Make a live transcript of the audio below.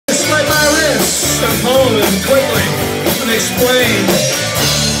explain.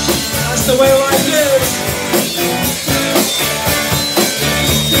 That's the way life is.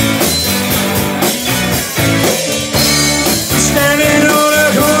 Standing on a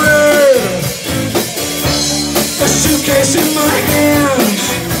corner, a suitcase in my hand.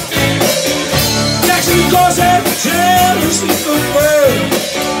 Jackson goes at jail, you sleep the word.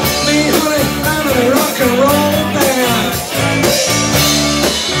 Me, honey, I'm in a rock and roll band.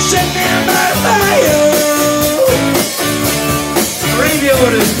 Sitting there by the fire, radio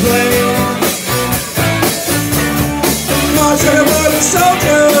is playing. March on a wooden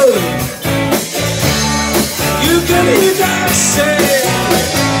soldier, you can hear God say,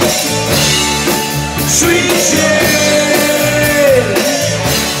 sweet Jane,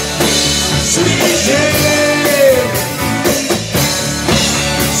 sweet Jane,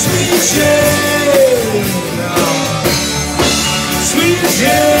 sweet Jane, sweet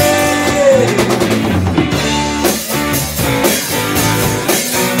Jane.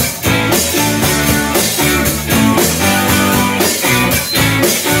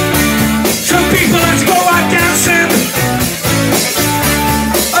 Some people let's go out dancing.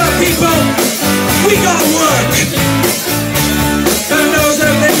 Other people, we gotta work. And those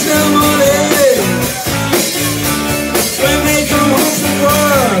that makes no money when they come home from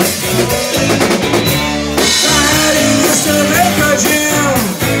work. Riding just to make a gym.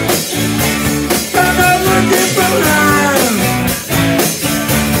 Another different line.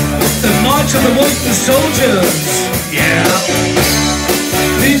 The march of the wooden soldiers. Yeah.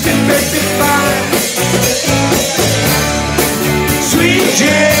 These infected fire. Sweet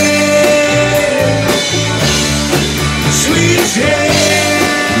Jane, sweet Jane,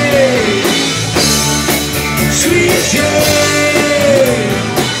 sweet Jane,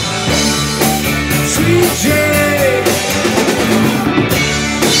 sweet Jane.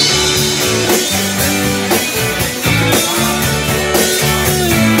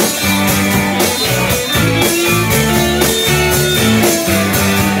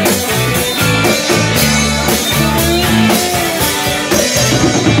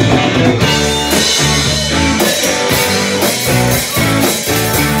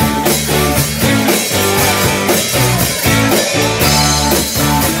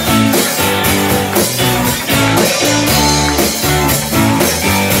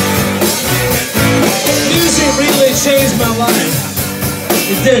 Changed my life.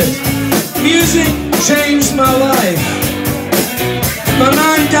 It did. Music changed my life. My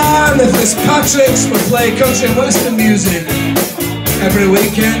man Darwen, the Fitzpatricks, would play country and western music every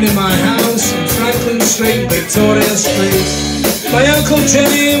weekend in my house in Franklin Street, Victoria Street. My Uncle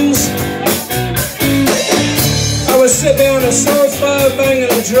James, I would sit behind a sofa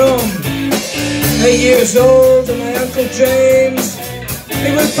banging a drum. 8 years old, and my Uncle James, he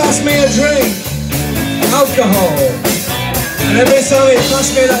would pass me a drink. Alcohol, and every time he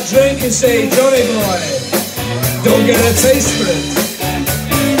passed me that drink he'd say, Johnny boy, don't get a taste for it,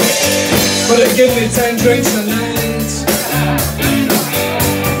 but it'd give me 10 drinks a night.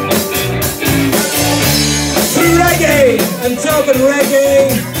 Through reggae and talking reggae,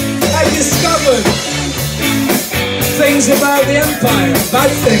 I discovered things about the empire,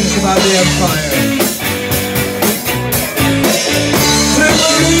 bad things about the empire. Through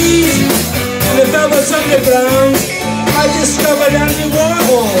Louise, the Velvet Underground, I discovered Andy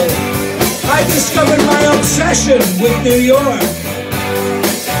Warhol. I discovered my obsession with New York.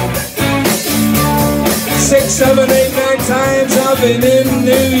 6, 7, 8, 9 times I've been in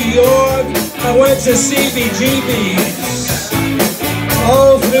New York. I went to CBGB's,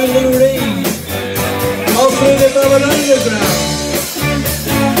 all through Lou Reed, all through the Velvet Underground.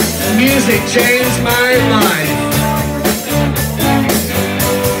 Music changed my life.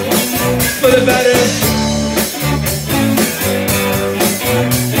 For the better.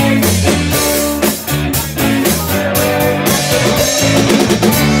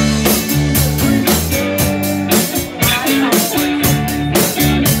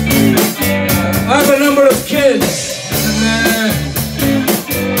 I have a number of kids, and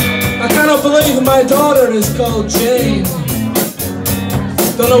I cannot believe my daughter is called Jane.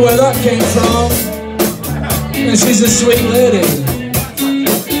 Don't know where that came from. And she's a sweet lady.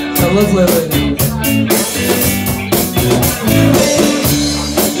 A lovely lady.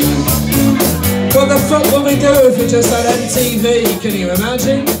 What the fuck would we do if we just had MTV? Can you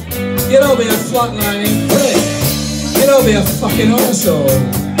imagine? You'd all be a flatlining prick. You'd all be a fucking arsehole.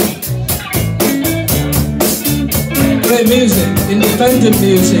 Great music, independent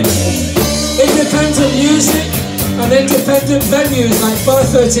music. Independent music and independent venues like Bar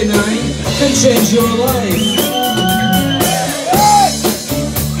 39 can change your life.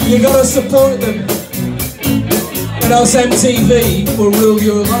 You gotta support them. And Or else MTV will rule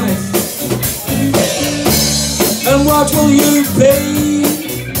your life. And what will you be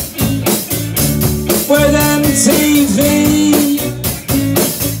with MTV?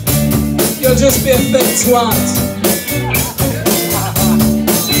 You'll just be a big twat.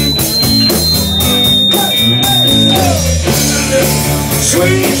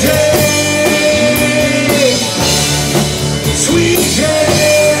 Sweet dreams.